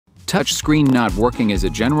Touchscreen not working is a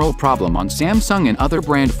general problem on Samsung and other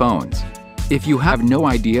brand phones. If you have no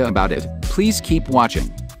idea about it, please keep watching.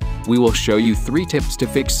 We will show you 3 tips to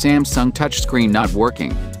fix Samsung touchscreen not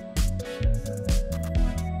working.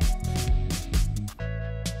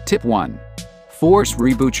 Tip 1. Force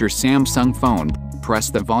reboot your Samsung phone. Press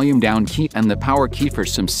the volume down key and the power key for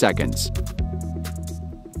some seconds.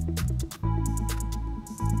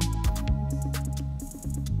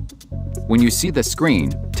 When you see the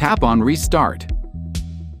screen, tap on Restart.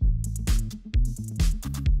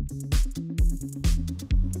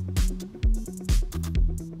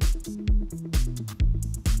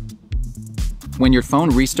 When your phone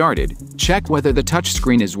restarted, check whether the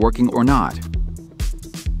touchscreen is working or not.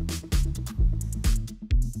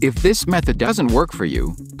 If this method doesn't work for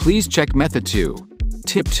you, please check method 2.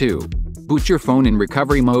 Tip 2. Boot your phone in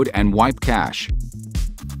recovery mode and wipe cache.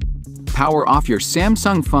 Power off your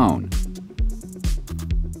Samsung phone.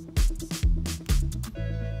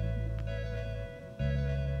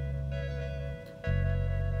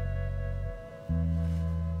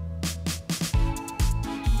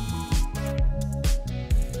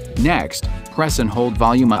 Next, press and hold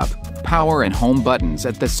volume up, power and home buttons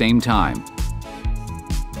at the same time.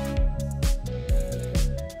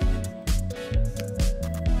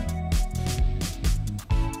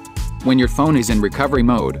 When your phone is in recovery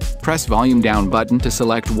mode, press volume down button to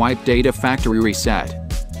select Wipe Data Factory Reset.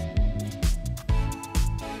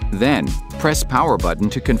 Then, press power button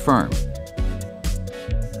to confirm.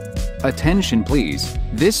 Attention please,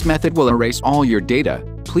 this method will erase all your data.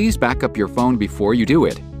 Please back up your phone before you do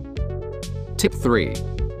it. Tip 3.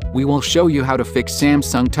 We will show you how to fix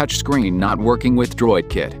Samsung touchscreen not working with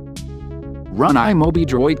DroidKit. Run iMobi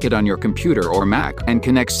DroidKit on your computer or Mac and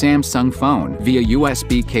connect Samsung phone via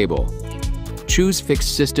USB cable. Choose Fix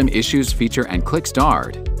System Issues feature and click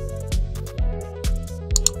Start.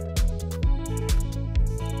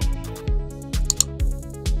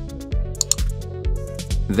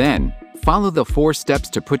 Then, follow the 4 steps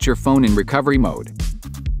to put your phone in recovery mode.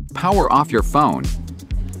 Power off your phone.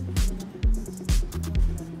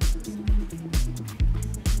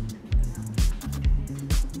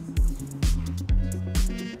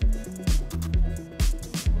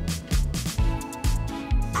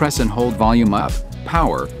 Press and hold volume up,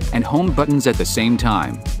 power, and home buttons at the same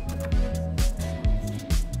time.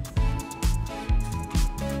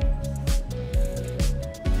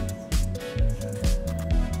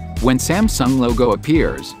 When Samsung logo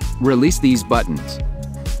appears, release these buttons.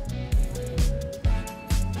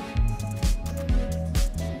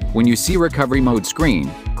 When you see recovery mode screen,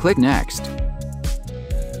 click Next.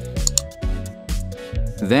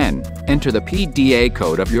 Then, enter the PDA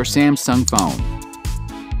code of your Samsung phone.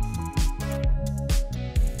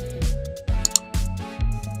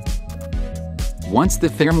 Once the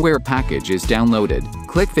firmware package is downloaded,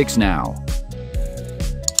 click Fix Now.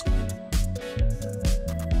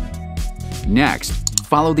 Next,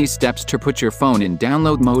 follow these steps to put your phone in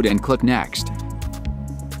download mode and click Next.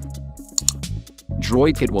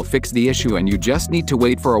 DroidKit will fix the issue and you just need to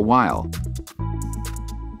wait for a while.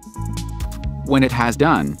 When it has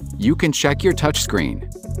done, you can check your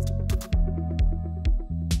touchscreen.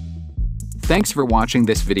 Thanks for watching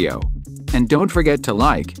this video. And don't forget to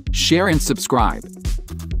like, share and subscribe.